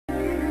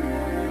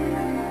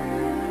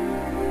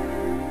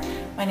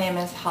My name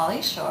is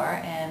Holly Shore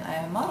and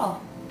I'm a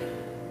model.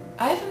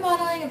 I've been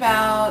modeling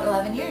about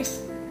 11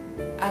 years.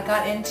 I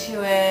got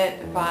into it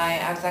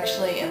I was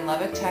actually in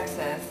Lubbock,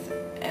 Texas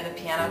at a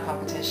piano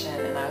competition,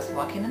 and I was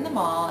walking in the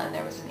mall and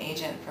there was an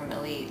agent from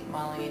Elite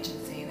modeling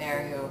agency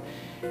there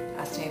who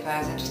asked me if I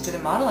was interested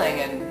in modeling,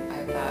 and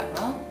I thought,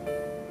 well,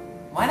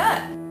 why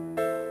not?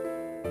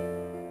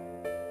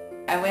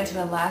 I went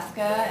to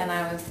Alaska and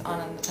I was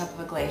on the top of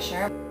a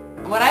glacier.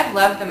 What I've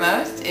loved the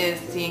most is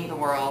seeing the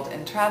world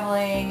and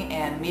traveling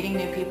and meeting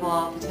new people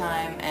all the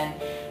time, and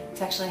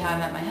it's actually how I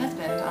met my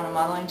husband on a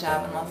modeling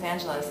job in Los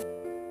Angeles.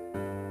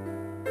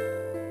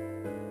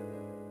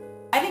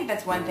 I think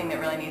that's one thing that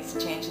really needs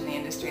to change in the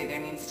industry. There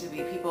needs to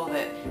be people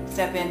that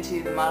step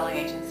into the modeling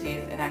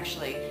agencies and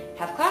actually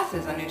have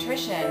classes on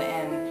nutrition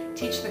and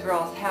teach the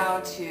girls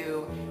how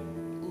to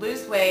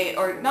lose weight,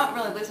 or not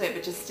really lose weight,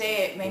 but just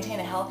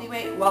maintain a healthy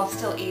weight while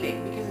still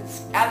eating, because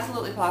it's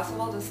absolutely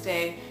possible to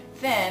stay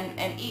thin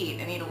and eat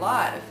a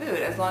lot of food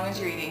as long as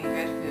you're eating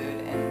good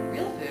food and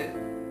real food.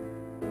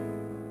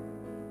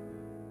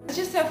 It's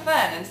just so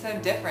fun and so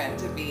different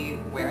to be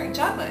wearing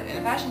chocolate in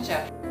a fashion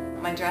show.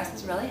 My dress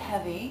is really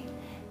heavy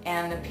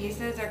and the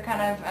pieces are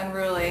kind of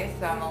unruly,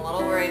 so I'm a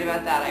little worried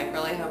about that. I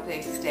really hope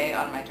they stay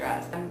on my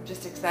dress. I'm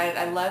just excited.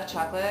 I love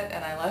chocolate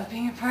and I love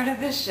being a part of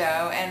this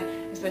show,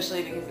 and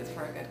especially because it's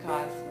for a good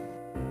cause.